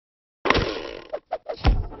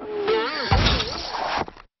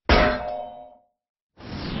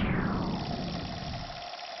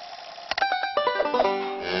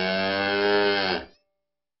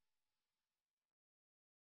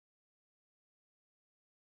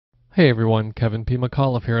Hey everyone, Kevin P.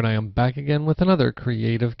 McAuliffe here, and I am back again with another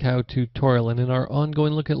Creative Cow tutorial. And in our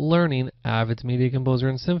ongoing look at learning Avid's Media Composer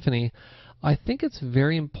and Symphony, I think it's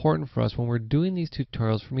very important for us when we're doing these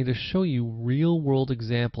tutorials for me to show you real-world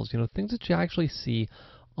examples, things that you actually see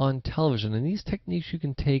on television. And these techniques you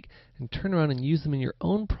can take and turn around and use them in your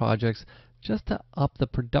own projects just to up the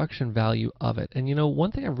production value of it. And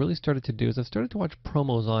one thing I've really started to do is I've started to watch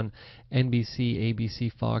promos on NBC,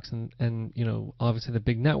 ABC, Fox, and obviously the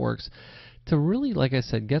big networks to really, like I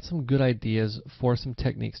said, get some good ideas for some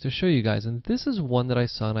techniques to show you guys. And this is one that I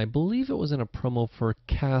saw, and I believe it was in a promo for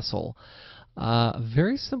Castle. A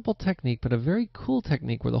very simple technique, but a very cool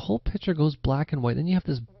technique where the whole picture goes black and white. Then you have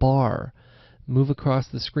this bar move across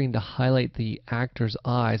the screen to highlight the actor's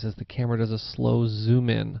eyes as the camera does a slow zoom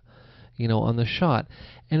in on the shot.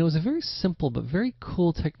 And it was a very simple but very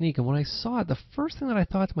cool technique. And when I saw it, the first thing that I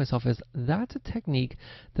thought to myself is, that's a technique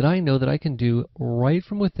that I know that I can do right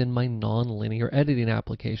from within my non-linear editing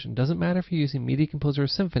application. Doesn't matter if you're using Media Composer or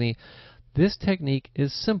Symphony, this technique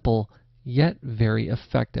is simple yet very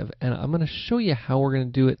effective. And I'm going to show you how we're going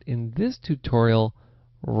to do it in this tutorial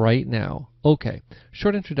right now. Okay,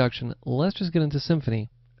 short introduction. Let's just get into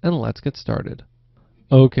Symphony and let's get started.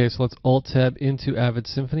 Okay, so let's Alt-Tab into Avid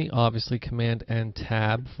Symphony, obviously Command and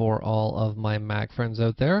Tab for all of my Mac friends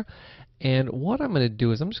out there. And what I'm going to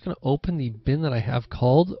do is I'm just going to open the bin that I have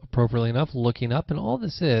called, appropriately enough, Looking Up. And all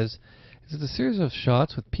this is a series of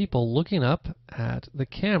shots with people looking up at the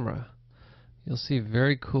camera. You'll see,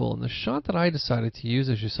 very cool. And the shot that I decided to use,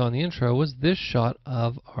 as you saw in the intro, was this shot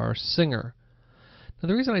of our singer. Now,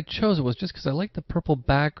 the reason I chose it was just because I like the purple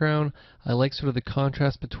background. I like sort of the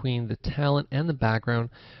contrast between the talent and the background,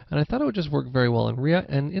 and I thought it would just work very well.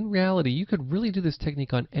 And in reality, you could really do this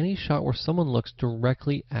technique on any shot where someone looks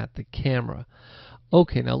directly at the camera.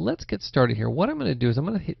 Okay, now let's get started here. What I'm going to do is I'm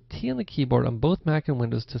going to hit T on the keyboard on both Mac and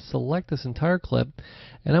Windows to select this entire clip,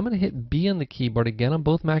 and I'm going to hit B on the keyboard again on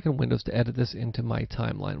both Mac and Windows to edit this into my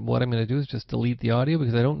timeline. What I'm going to do is just delete the audio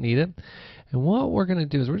because I don't need it. And what we're going to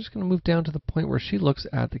do is we're just going to move down to the point where she looks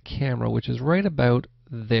at the camera, which is right about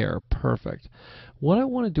there. Perfect. What I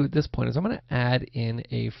want to do at this point is I'm going to add in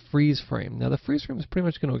a freeze frame. Now the freeze frame is pretty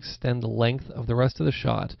much going to extend the length of the rest of the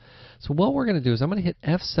shot. So what we're going to do is I'm going to hit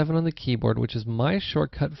F7 on the keyboard, which is my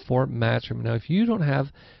shortcut for match frame. Now if you don't have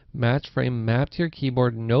match frame mapped to your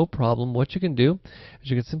keyboard, no problem. What you can do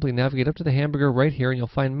is you can simply navigate up to the hamburger right here and you'll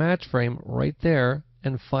find match frame right there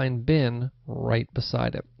and find bin right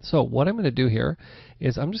beside it. So what I'm going to do here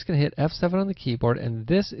is I'm just going to hit F7 on the keyboard, and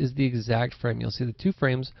this is the exact frame. You'll see the two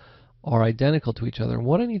frames are identical to each other. And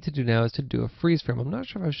what I need to do now is to do a freeze frame. I'm not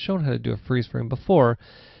sure if I've shown how to do a freeze frame before,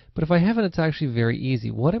 but if I haven't, it's actually very easy.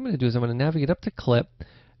 What I'm going to do is I'm going to navigate up to Clip,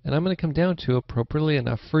 and I'm going to come down to, appropriately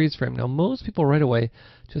enough, freeze frame. Now most people right away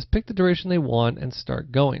just pick the duration they want and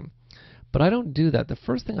start going. But I don't do that. The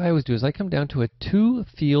first thing I always do is I come down to a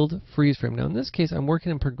 2-field freeze frame. Now in this case I'm working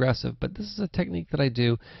in progressive, but this is a technique that I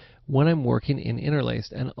do when I'm working in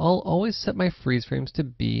interlaced, and I'll always set my freeze frames to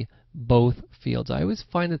be both fields. I always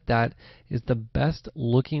find that that is the best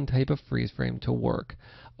looking type of freeze frame to work.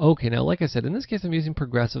 Okay, now like I said, in this case I'm using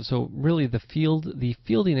progressive, so really the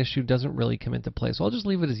fielding issue doesn't really come into play. So I'll just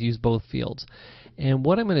leave it as use both fields. And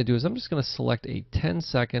what I'm going to do is I'm just going to select a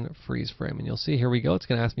 10-second freeze frame. And you'll see, here we go. It's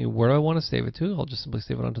going to ask me where do I want to save it to. I'll just simply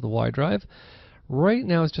save it onto the Y drive. Right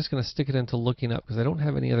now it's just going to stick it into Looking Up because I don't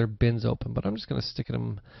have any other bins open, but I'm just going to stick it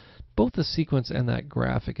in both the sequence and that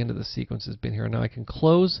graphic into the sequences bin here. Now I can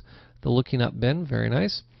close the Looking Up bin. Very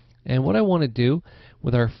nice. And what I want to do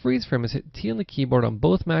with our freeze frame is hit T on the keyboard on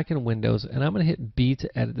both Mac and Windows, and I'm going to hit B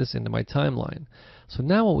to edit this into my timeline. So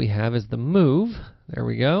now what we have is the move. There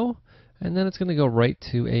we go. And then it's going to go right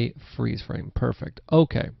to a freeze frame. Perfect.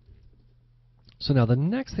 Okay. So now the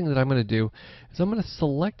next thing that I'm going to do is I'm going to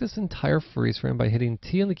select this entire freeze frame by hitting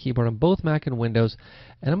T on the keyboard on both Mac and Windows,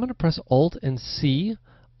 and I'm going to press Alt and C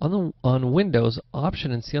on Windows,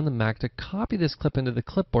 Option and C on the Mac to copy this clip into the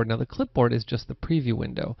clipboard. Now the clipboard is just the preview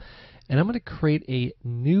window. And I'm going to create a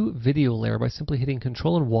new video layer by simply hitting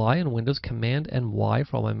Control and Y on Windows, Command and Y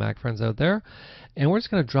for all my Mac friends out there. And we're just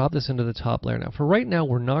going to drop this into the top layer. Now for right now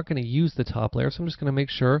we're not going to use the top layer, so I'm just going to make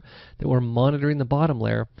sure that we're monitoring the bottom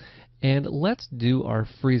layer. And let's do our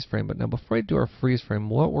freeze frame. But now before I do our freeze frame,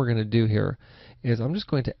 what we're going to do here is I'm just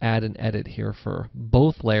going to add an edit here for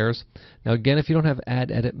both layers. Now again, if you don't have Add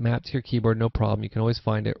Edit mapped to your keyboard, no problem. You can always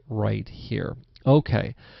find it right here.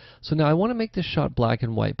 Okay, so now I want to make this shot black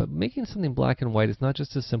and white, but making something black and white is not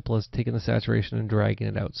just as simple as taking the saturation and dragging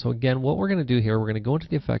it out. So again, what we're going to do here, we're going to go into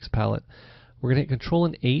the effects palette. We're going to hit Control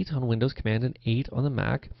and 8 on Windows, Command and 8 on the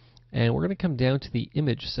Mac, and we're going to come down to the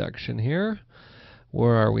image section here.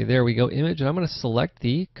 Where are we? There we go, image, and I'm going to select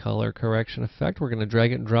the color correction effect. We're going to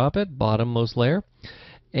drag it and drop it, bottommost layer.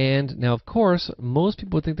 And now, of course, most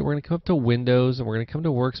people would think that we're going to come up to Windows and we're going to come to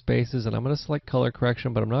Workspaces, and I'm going to select color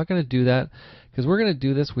correction, but I'm not going to do that because we're going to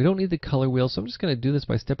do this. We don't need the color wheel, so I'm just going to do this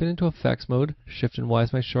by stepping into effects mode. Shift and Y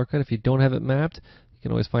is my shortcut. If you don't have it mapped, you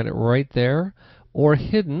can always find it right there or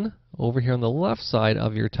hidden over here on the left side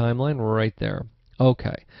of your timeline right there.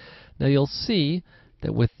 Okay. Now you'll see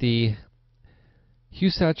that with the hue,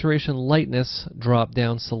 saturation, lightness drop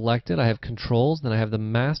down selected, I have controls, then I have the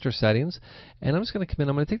master settings, and I'm just going to come in,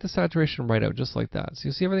 I'm going to take the saturation right out just like that. So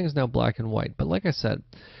you see everything is now black and white, but like I said,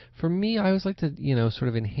 for me I always like to, sort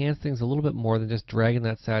of enhance things a little bit more than just dragging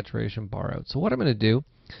that saturation bar out. So what I'm going to do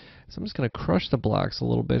is I'm just going to crush the blacks a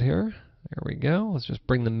little bit here. There we go. Let's just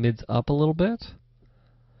bring the mids up a little bit,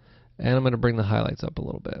 and I'm going to bring the highlights up a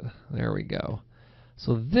little bit. There we go.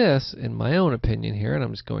 So this, in my own opinion here, and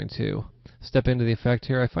I'm just going to step into the effect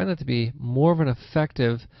here, I find that to be more of an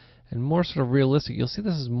effective and more sort of realistic. You'll see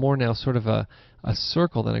this is more now sort of a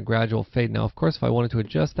circle than a gradual fade. Now, of course, if I wanted to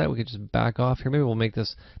adjust that, we could just back off here. Maybe we'll make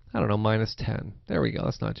this, I don't know, -10. There we go.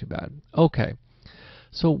 That's not too bad. Okay.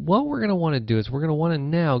 So what we're going to want to do is we're going to want to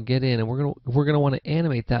now get in and we're going to want to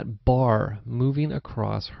animate that bar moving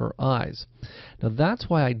across her eyes. Now that's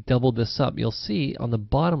why I doubled this up. You'll see on the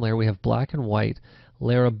bottom layer we have black and white.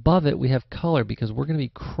 Layer above it we have color because we're going to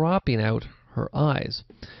be cropping out her eyes.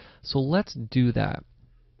 So let's do that.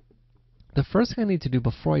 The first thing I need to do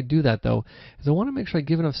before I do that, though, is I want to make sure I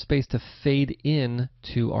give enough space to fade in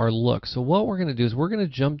to our look. So what we're going to do is we're going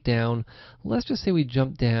to jump down. Let's just say we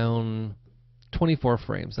jump down 24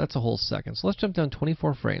 frames. That's a whole second. So let's jump down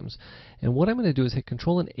 24 frames. And what I'm going to do is hit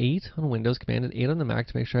Control and 8 on Windows, Command and 8 on the Mac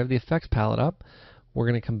to make sure I have the effects palette up. We're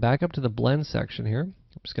going to come back up to the blend section here.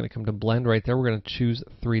 I'm just going to come to blend right there. We're going to choose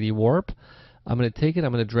 3D warp. I'm going to take it,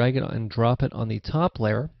 I'm going to drag it and drop it on the top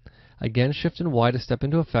layer. Again, Shift and Y to step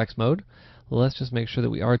into effects mode. Let's just make sure that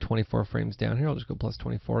we are 24 frames down here. I'll just go plus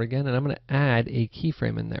 24 again, and I'm going to add a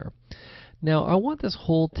keyframe in there. Now, I want this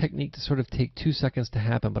whole technique to sort of take 2 seconds to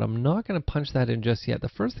happen, but I'm not going to punch that in just yet. The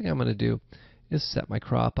first thing I'm going to do is set my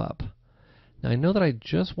crop up. Now, I know that I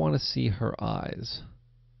just want to see her eyes.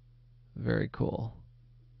 Very cool.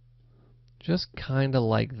 Just kind of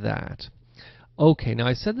like that. Okay, now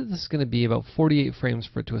I said that this is going to be about 48 frames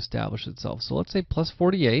for it to establish itself. So let's say plus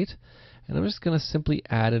 48, and I'm just going to simply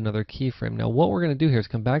add another keyframe. Now what we're going to do here is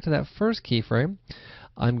come back to that first keyframe.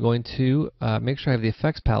 I'm going to make sure I have the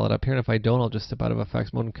effects palette up here, and if I don't, I'll just step out of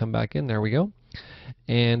effects mode and come back in. There we go.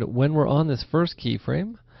 And when we're on this first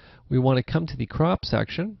keyframe, we want to come to the crop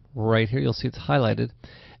section right here. You'll see it's highlighted.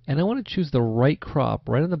 And I want to choose the right crop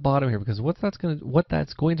right on the bottom here, because what that's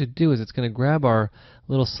going to do is it's going to grab our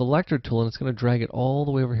little selector tool and it's going to drag it all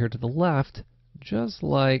the way over here to the left, just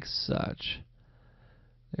like such.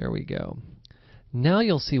 There we go. Now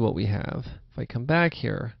you'll see what we have. If I come back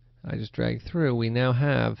here, I just drag through, we now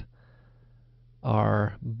have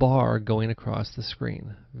our bar going across the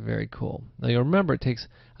screen. Very cool. Now you'll remember it takes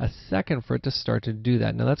a second for it to start to do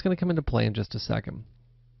that. Now that's going to come into play in just a second.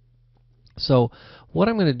 So what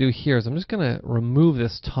I'm going to do here is I'm just going to remove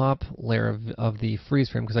this top layer of the freeze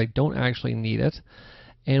frame because I don't actually need it.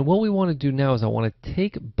 And what we want to do now is I want to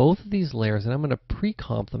take both of these layers and I'm going to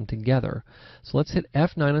pre-comp them together. So let's hit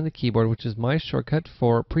F9 on the keyboard, which is my shortcut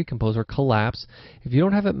for pre-compose or collapse. If you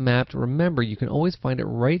don't have it mapped, remember you can always find it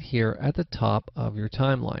right here at the top of your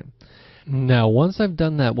timeline. Now, once I've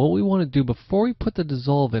done that, what we want to do before we put the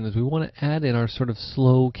dissolve in is we want to add in our sort of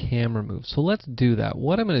slow camera move. So let's do that.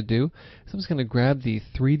 What I'm going to do is I'm just going to grab the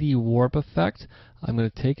 3D warp effect. I'm going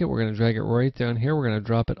to take it, we're going to drag it right down here, we're going to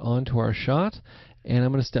drop it onto our shot, and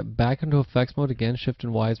I'm going to step back into effects mode again. Shift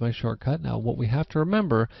and Y is my shortcut. Now, what we have to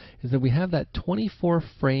remember is that we have that 24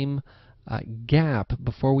 frame gap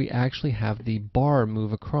before we actually have the bar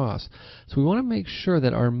move across. So we want to make sure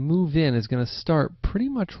that our move in is going to start pretty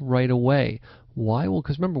much right away. Why? Well,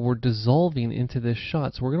 because remember, we're dissolving into this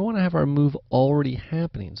shot, so we're going to want to have our move already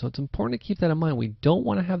happening. So it's important to keep that in mind. We don't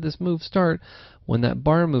want to have this move start when that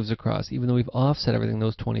bar moves across, even though we've offset everything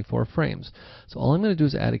those 24 frames. So all I'm going to do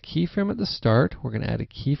is add a keyframe at the start, we're going to add a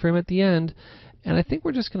keyframe at the end, and I think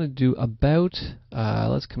we're just going to do about,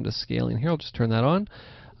 let's come to scaling here, I'll just turn that on.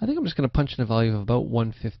 I think I'm just going to punch in a value of about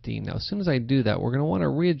 115. Now, as soon as I do that, we're going to want to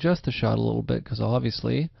readjust the shot a little bit because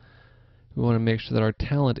obviously we want to make sure that our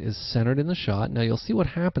talent is centered in the shot. Now, you'll see what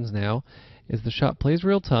happens now is the shot plays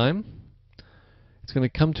real time. It's going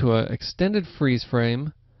to come to an extended freeze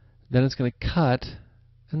frame. Then it's going to cut,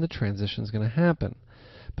 and the transition is going to happen.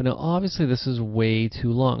 But now, obviously, this is way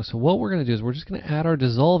too long. So what we're going to do is we're just going to add our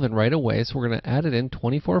dissolve in right away. So we're going to add it in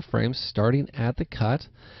 24 frames starting at the cut.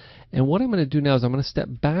 And what I'm going to do now is I'm going to step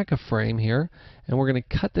back a frame here, and we're going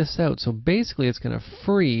to cut this out. So basically it's going to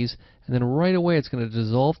freeze, and then right away it's going to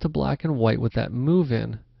dissolve to black and white with that move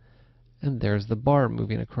in. And there's the bar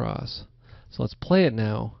moving across. So let's play it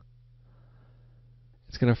now.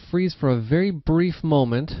 It's going to freeze for a very brief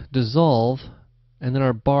moment, dissolve, and then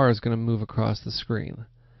our bar is going to move across the screen.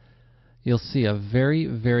 You'll see a very,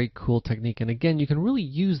 very cool technique. And again, you can really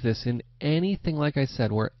use this in anything, like I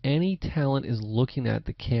said, where any talent is looking at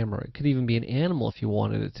the camera. It could even be an animal if you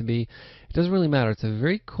wanted it to be. It doesn't really matter. It's a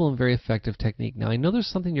very cool and very effective technique. Now, I know there's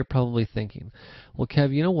something you're probably thinking. Well,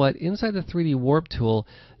 Kev, you know what? Inside the 3D Warp tool,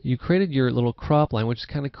 you created your little crop line, which is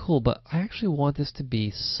kind of cool, but I actually want this to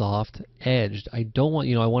be soft-edged. I don't want,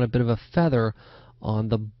 I want a bit of a feather on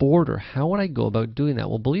the border. How would I go about doing that?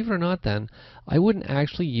 Well, believe it or not then, I wouldn't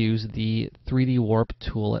actually use the 3D Warp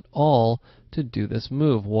tool at all to do this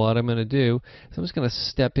move. What I'm going to do is I'm just going to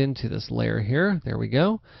step into this layer here. There we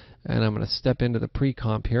go. And I'm going to step into the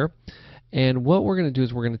pre-comp here. And what we're going to do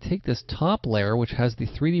is we're going to take this top layer, which has the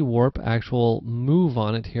 3D Warp actual move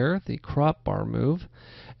on it here, the crop bar move,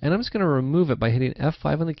 and I'm just going to remove it by hitting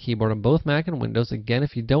F5 on the keyboard on both Mac and Windows. Again,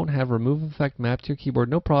 if you don't have Remove Effect mapped to your keyboard,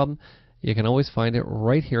 no problem. You can always find it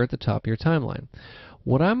right here at the top of your timeline.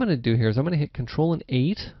 What I'm going to do here is I'm going to hit Control and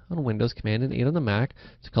 8 on Windows, Command and 8 on the Mac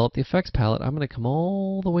to call up the effects palette. I'm going to come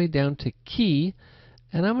all the way down to Key,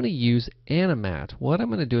 and I'm going to use Animat. What I'm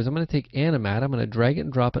going to do is I'm going to take Animat, I'm going to drag it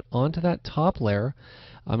and drop it onto that top layer.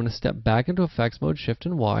 I'm going to step back into effects mode, Shift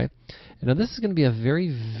and Y. And now this is going to be a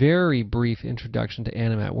very, very brief introduction to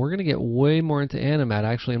Animat. We're going to get way more into Animat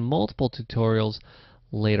actually in multiple tutorials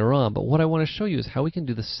later on. But what I want to show you is how we can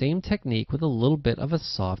do the same technique with a little bit of a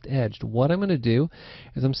soft edge. What I'm going to do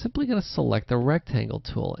is I'm simply going to select the rectangle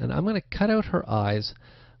tool, and I'm going to cut out her eyes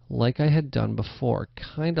like I had done before,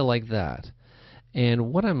 kind of like that.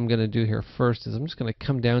 And what I'm going to do here first is I'm just going to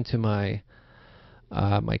come down to my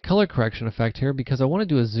my color correction effect here because I want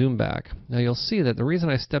to do a zoom back. Now you'll see that the reason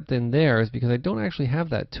I stepped in there is because I don't actually have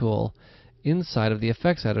that tool inside of the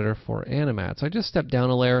effects editor for Animat. So I just stepped down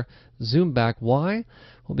a layer, zoom back. Why?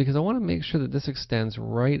 Well, because I want to make sure that this extends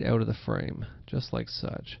right out of the frame, just like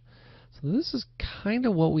such. So this is kind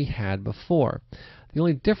of what we had before. The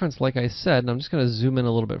only difference, like I said, and I'm just going to zoom in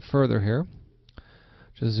a little bit further here.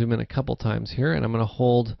 Just zoom in a couple times here, and I'm going to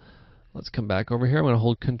hold, let's come back over here, I'm going to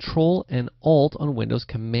hold Control and Alt on Windows,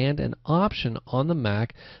 Command and Option on the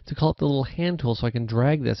Mac to call up the little hand tool so I can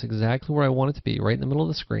drag this exactly where I want it to be, right in the middle of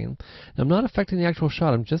the screen. Now, I'm not affecting the actual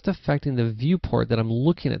shot, I'm just affecting the viewport that I'm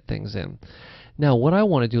looking at things in. Now, what I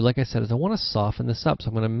want to do, like I said, is I want to soften this up. So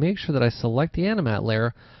I'm going to make sure that I select the Animat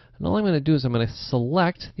layer, and all I'm going to do is I'm going to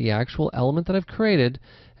select the actual element that I've created,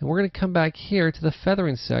 and we're going to come back here to the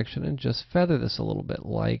feathering section and just feather this a little bit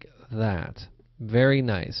like that. Very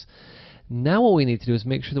nice. Now what we need to do is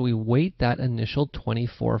make sure that we weight that initial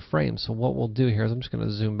 24 frames. So what we'll do here is I'm just going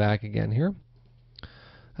to zoom back again here.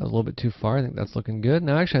 That was a little bit too far. I think that's looking good.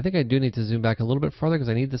 Now actually I think I do need to zoom back a little bit farther because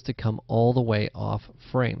I need this to come all the way off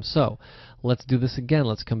frame. So let's do this again.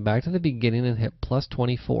 Let's come back to the beginning and hit plus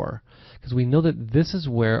 24 because we know that this is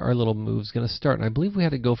where our little move is going to start. And I believe we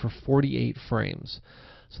had to go for 48 frames.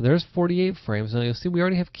 So there's 48 frames. Now you'll see we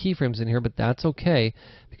already have keyframes in here, but that's okay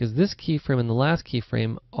because this keyframe and the last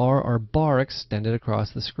keyframe are our bar extended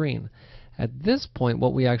across the screen. At this point,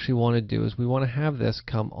 what we actually want to do is we want to have this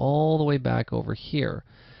come all the way back over here.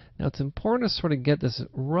 Now it's important to sort of get this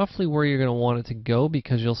roughly where you're going to want it to go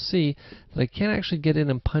because you'll see that I can't actually get in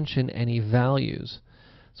and punch in any values.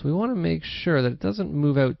 So we want to make sure that it doesn't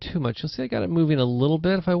move out too much. You'll see I got it moving a little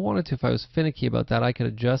bit. If I wanted to, if I was finicky about that, I could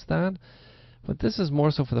adjust that. But this is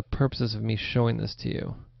more so for the purposes of me showing this to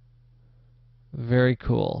you. Very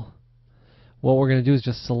cool. What we're going to do is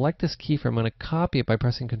just select this keyframe. I'm going to copy it by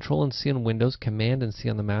pressing Control and C on Windows, Command and C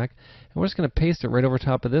on the Mac, and we're just going to paste it right over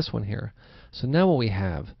top of this one here. So now what we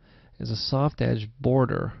have is a soft edge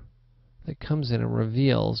border that comes in and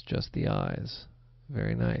reveals just the eyes.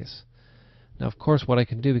 Very nice. Now of course what I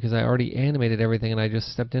can do, because I already animated everything and I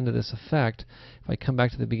just stepped into this effect, if I come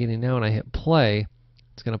back to the beginning now and I hit play,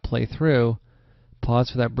 it's going to play through,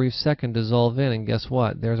 pause for that brief second, dissolve in, and guess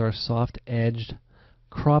what? There's our soft edged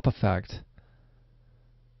crop effect.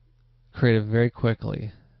 Created very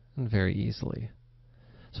quickly and very easily.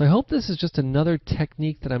 So I hope this is just another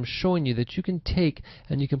technique that I'm showing you that you can take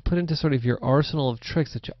and you can put into sort of your arsenal of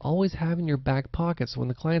tricks that you always have in your back pocket. So when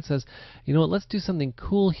the client says, you know what, let's do something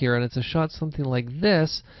cool here, and it's a shot something like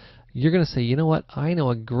this, you're going to say, you know what, I know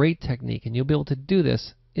a great technique, and you'll be able to do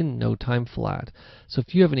this in no time flat. So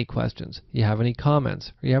if you have any questions, you have any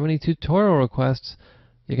comments, or you have any tutorial requests,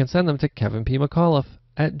 you can send them to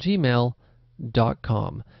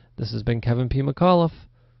kevinpmcauliffe@gmail.com. This has been Kevin P. McAuliffe.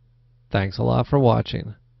 Thanks a lot for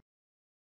watching.